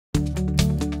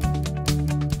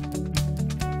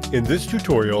In this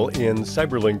tutorial in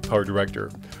Cyberlink PowerDirector,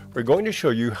 we're going to show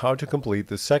you how to complete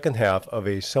the second half of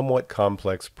a somewhat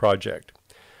complex project,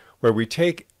 where we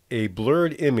take a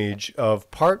blurred image of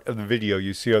part of the video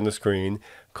you see on the screen,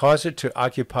 cause it to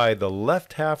occupy the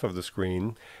left half of the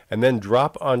screen, and then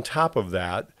drop on top of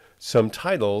that some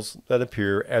titles that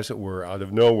appear as it were out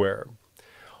of nowhere.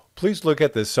 Please look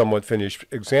at this somewhat finished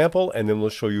example and then we'll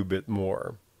show you a bit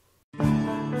more.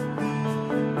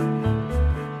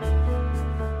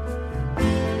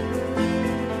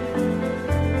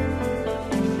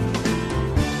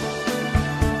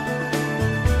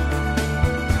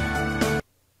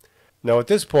 Now at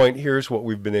this point, here's what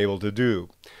we've been able to do.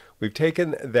 We've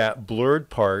taken that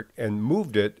blurred part and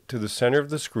moved it to the center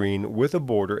of the screen with a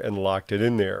border and locked it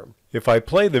in there. If I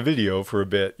play the video for a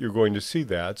bit, you're going to see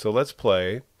that. So let's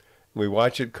play. We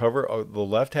watch it cover the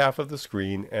left half of the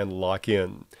screen and lock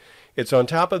in. It's on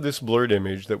top of this blurred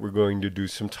image that we're going to do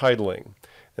some titling.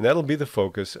 And that'll be the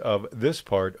focus of this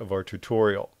part of our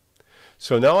tutorial.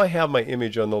 So now I have my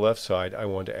image on the left side. I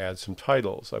want to add some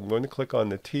titles. I'm going to click on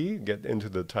the T, get into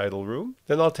the title room.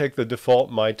 Then I'll take the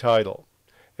default My Title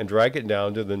and drag it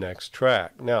down to the next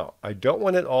track. Now, I don't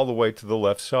want it all the way to the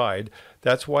left side.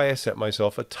 That's why I set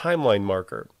myself a timeline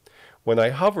marker. When I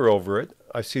hover over it,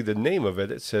 I see the name of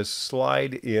it. It says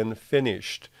Slide in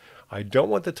Finished. I don't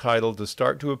want the title to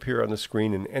start to appear on the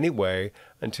screen in any way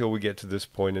until we get to this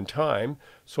point in time,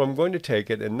 so I'm going to take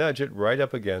it and nudge it right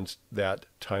up against that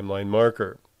timeline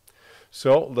marker.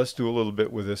 So let's do a little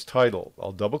bit with this title.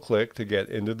 I'll double click to get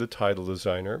into the title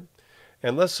designer,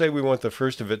 and let's say we want the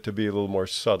first of it to be a little more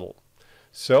subtle.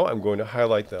 So I'm going to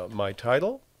highlight My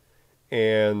Title,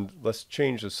 and let's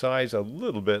change the size a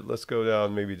little bit. Let's go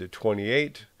down maybe to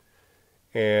 28.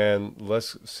 And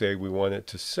let's say we want it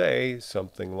to say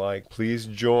something like, please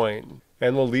join.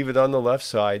 And we'll leave it on the left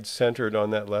side, centered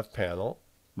on that left panel,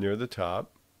 near the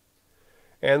top.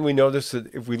 And we notice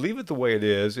that if we leave it the way it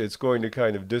is, it's going to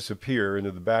kind of disappear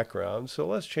into the background. So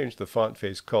let's change the font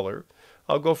face color.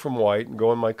 I'll go from white and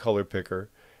go in my color picker.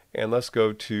 And let's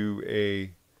go to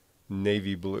a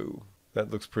navy blue.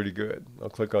 That looks pretty good. I'll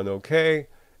click on OK.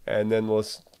 And then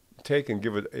let's take and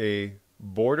give it a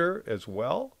border as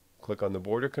well. Click on the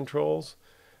border controls.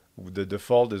 The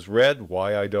default is red.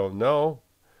 Why, I don't know.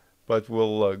 But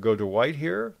we'll go to white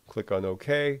here. Click on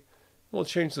OK. We'll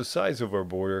change the size of our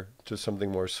border to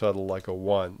something more subtle like a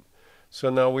 1. So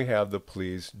now we have the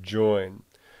please join.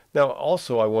 Now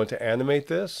also I want to animate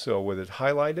this. So with it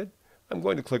highlighted, I'm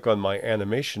going to click on my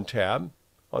animation tab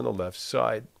on the left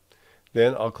side.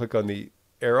 Then I'll click on the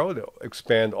arrow to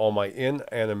expand all my in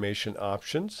animation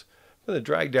options. I'm going to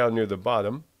drag down near the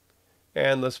bottom.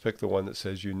 And let's pick the one that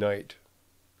says Unite.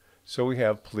 So we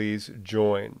have Please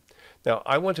Join. Now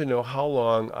I want to know how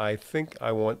long I think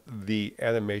I want the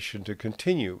animation to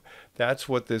continue. That's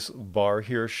what this bar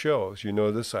here shows. You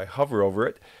notice I hover over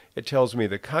it. It tells me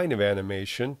the kind of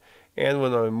animation. And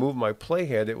when I move my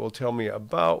playhead, it will tell me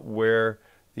about where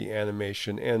the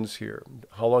animation ends here.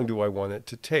 How long do I want it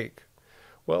to take?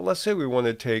 Well, let's say we want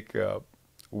to take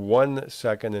 1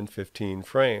 second and 15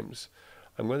 frames.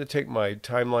 I'm going to take my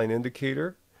timeline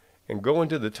indicator and go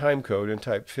into the time code and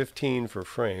type 15 for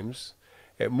frames.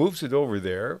 It moves it over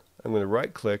there. I'm going to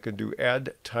right click and do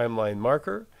add timeline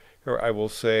marker. Here I will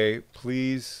say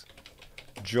please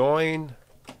join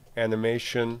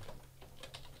animation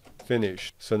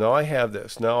finished. So now I have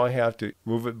this. Now I have to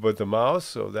move it with the mouse,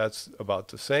 so that's about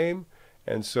the same.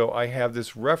 And so I have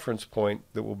this reference point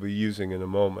that we'll be using in a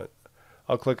moment.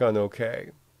 I'll click on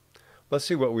OK. Let's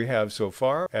see what we have so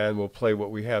far, and we'll play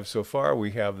what we have so far.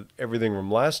 We have everything from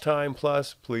last time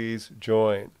plus please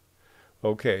join.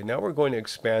 Okay, now we're going to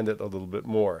expand it a little bit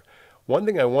more. One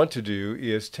thing I want to do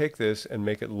is take this and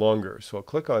make it longer. So I'll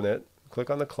click on it, click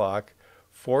on the clock,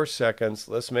 4 seconds.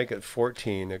 Let's make it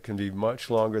 14. It can be much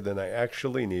longer than I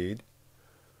actually need.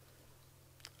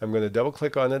 I'm going to double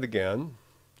click on it again,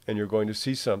 and you're going to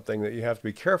see something that you have to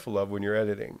be careful of when you're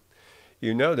editing.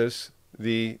 You notice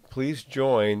the please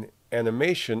join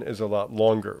animation is a lot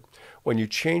longer. When you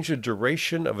change the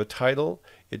duration of a title,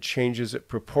 it changes it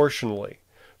proportionally.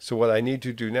 So what I need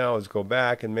to do now is go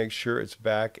back and make sure it's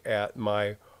back at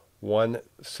my 1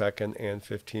 second and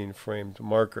 15 framed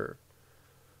marker.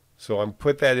 So I'm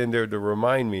put that in there to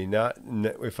remind me, not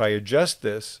if I adjust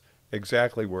this,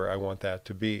 exactly where I want that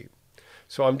to be.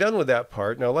 So I'm done with that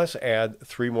part. Now let's add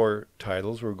 3 more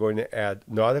titles. We're going to add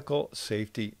Nautical,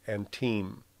 Safety, and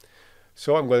Team.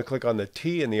 So I'm going to click on the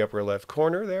T in the upper left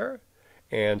corner there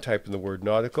and type in the word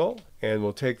nautical, and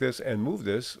we'll take this and move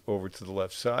this over to the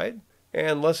left side.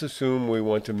 And let's assume we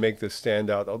want to make this stand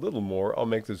out a little more. I'll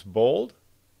make this bold,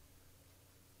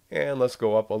 and let's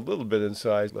go up a little bit in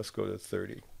size. Let's go to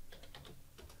 30.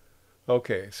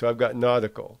 Okay, so I've got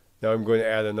nautical. Now I'm going to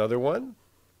add another one,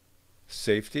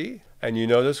 safety. And you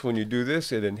notice when you do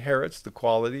this, it inherits the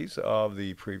qualities of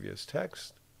the previous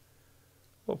text.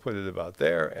 We'll put it about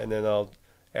there, and then I'll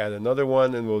add another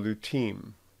one, and we'll do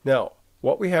team. Now,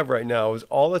 what we have right now is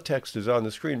all the text is on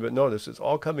the screen, but notice it's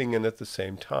all coming in at the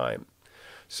same time.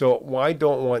 So I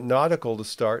don't want nautical to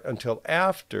start until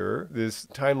after this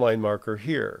timeline marker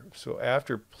here. So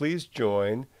after please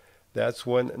join, that's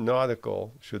when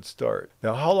nautical should start.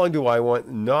 Now, how long do I want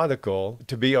nautical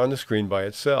to be on the screen by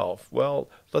itself? Well,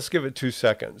 let's give it 2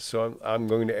 seconds. So I'm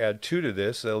going to add 2 to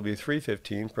this. That'll be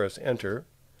 3:15. Press enter.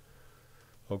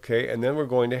 Okay, and then we're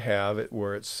going to have it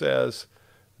where it says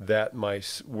that my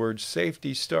word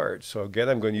safety starts. So again,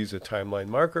 I'm going to use a timeline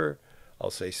marker.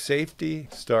 I'll say safety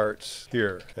starts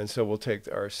here. And so we'll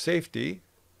take our safety.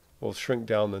 We'll shrink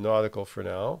down the nautical for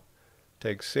now.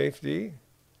 Take safety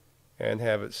and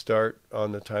have it start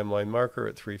on the timeline marker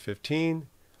at 3:15.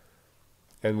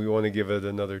 And we want to give it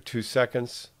another 2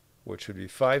 seconds, which would be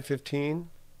 5:15.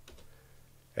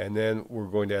 And then we're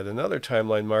going to add another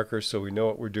timeline marker so we know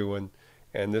what we're doing.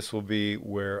 And this will be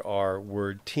where our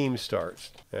word team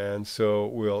starts. And so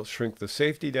we'll shrink the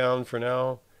safety down for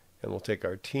now, and we'll take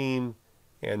our team,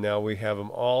 and now we have them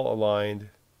all aligned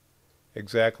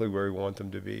exactly where we want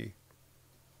them to be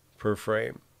per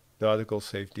frame. Nautical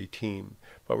safety team.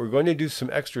 But we're going to do some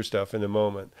extra stuff in a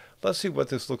moment. Let's see what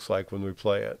this looks like when we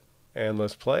play it. And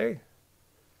let's play.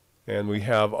 And we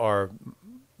have our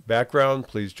background,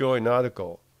 please join,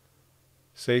 nautical,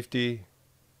 safety,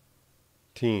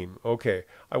 team. Okay,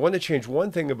 I want to change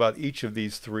one thing about each of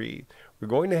these three. We're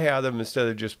going to have them, instead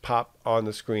of just pop on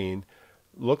the screen,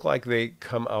 look like they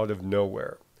come out of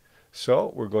nowhere.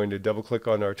 So we're going to double click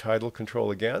on our title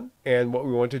control again, and what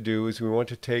we want to do is we want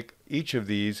to take each of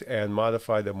these and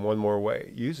modify them one more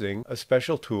way using a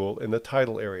special tool in the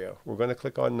title area. We're going to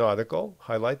click on nautical,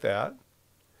 highlight that.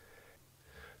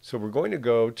 So we're going to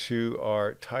go to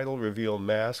our title reveal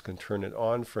mask and turn it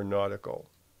on for nautical.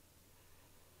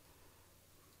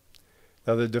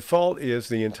 Now the default is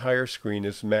the entire screen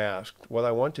is masked. What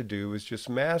I want to do is just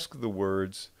mask the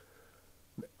words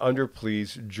under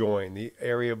please join, the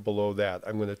area below that.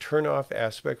 I'm going to turn off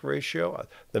aspect ratio.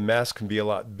 The mask can be a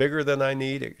lot bigger than I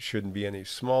need. It shouldn't be any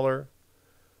smaller.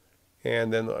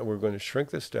 And then we're going to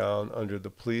shrink this down under the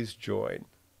please join.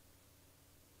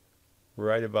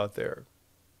 Right about there.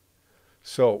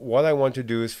 So what I want to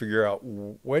do is figure out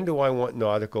when do I want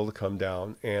nautical to come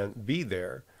down and be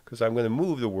there, because I'm going to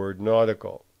move the word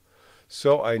nautical.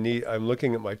 So I'm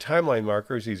looking at my timeline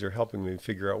markers. These are helping me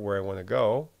figure out where I want to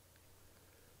go.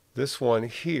 This one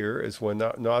here is when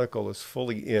nautical is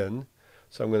fully in.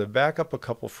 So I'm going to back up a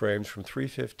couple frames from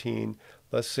 3:15.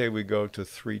 Let's say we go to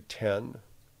 3:10.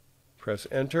 Press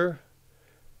enter.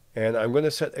 And I'm going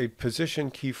to set a position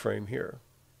keyframe here.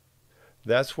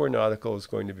 That's where nautical is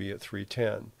going to be at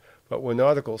 3:10. But when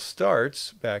nautical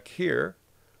starts back here,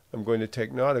 I'm going to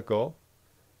take nautical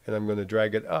and I'm going to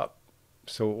drag it up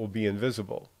so it will be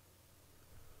invisible.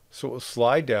 So it will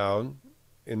slide down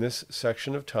in this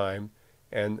section of time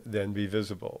and then be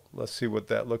visible. Let's see what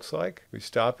that looks like. We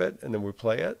stop it and then we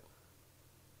play it.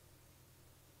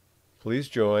 Please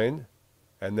join.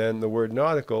 And then the word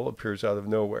nautical appears out of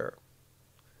nowhere.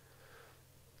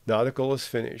 Nautical is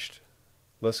finished.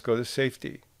 Let's go to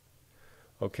safety.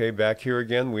 Okay, back here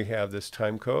again we have this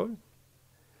time code.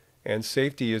 And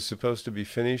safety is supposed to be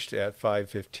finished at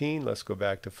 5:15. Let's go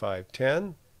back to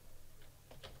 5:10.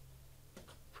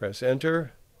 Press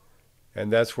enter.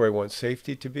 And that's where I want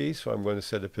safety to be. So I'm going to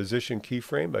set a position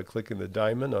keyframe by clicking the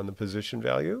diamond on the position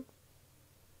value.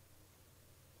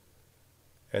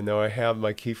 And now I have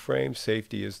my keyframe.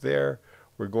 Safety is there.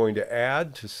 We're going to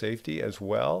add to safety as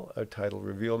well a title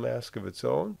reveal mask of its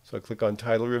own. So I click on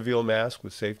title reveal mask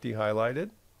with safety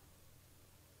highlighted.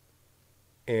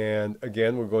 And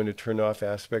again, we're going to turn off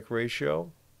aspect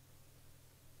ratio.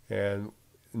 And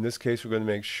in this case, we're going to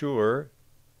make sure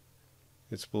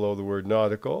it's below the word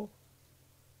nautical.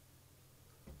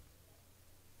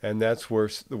 And that's where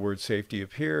the word safety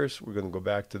appears. We're going to go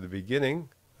back to the beginning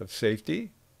of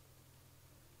safety.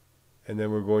 And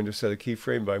then we're going to set a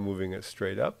keyframe by moving it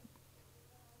straight up.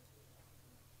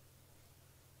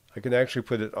 I can actually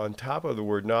put it on top of the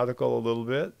word nautical a little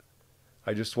bit.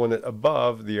 I just want it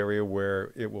above the area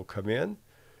where it will come in.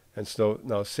 And so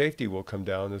now safety will come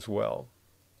down as well.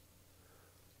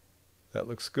 That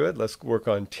looks good. Let's work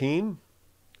on team.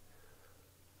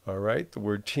 All right, the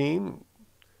word team.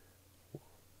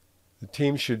 The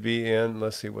team should be in,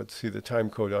 let's see the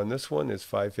time code on this one is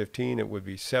 5:15. It would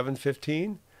be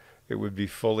 7:15. It would be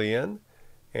fully in.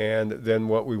 And then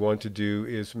what we want to do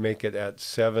is make it at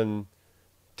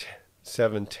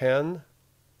 710.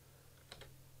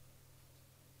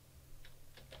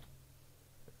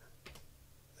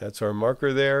 That's our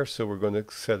marker there, so we're going to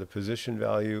set a position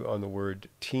value on the word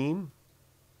team.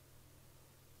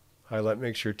 Highlight,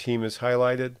 make sure team is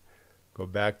highlighted. Go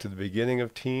back to the beginning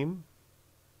of team,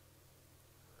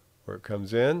 where it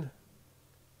comes in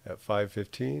at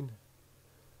 5:15.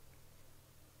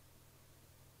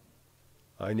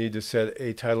 I need to set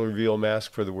a title reveal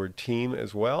mask for the word team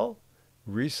as well.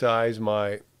 Resize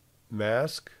my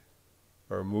mask,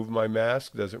 or move my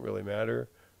mask, doesn't really matter,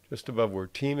 just above where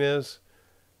team is.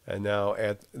 And now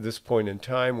at this point in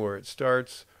time where it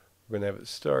starts, we're going to have it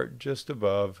start just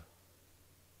above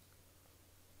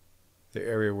the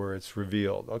area where it's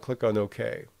revealed. I'll click on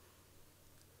OK.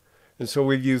 And so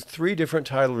we've used 3 different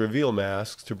title reveal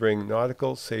masks to bring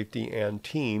nautical, safety, and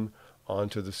team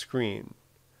onto the screen.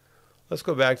 Let's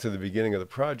go back to the beginning of the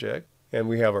project, and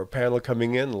we have our panel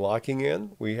coming in, locking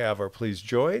in. We have our please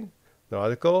join,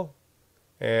 nautical,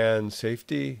 and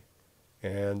safety,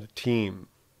 and team.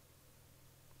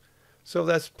 So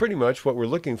that's pretty much what we're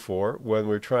looking for when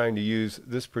we're trying to use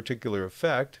this particular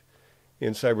effect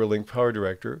in CyberLink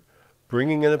PowerDirector,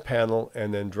 bringing in a panel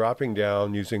and then dropping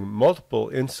down using multiple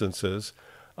instances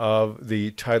of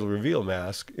the title reveal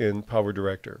mask in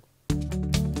PowerDirector.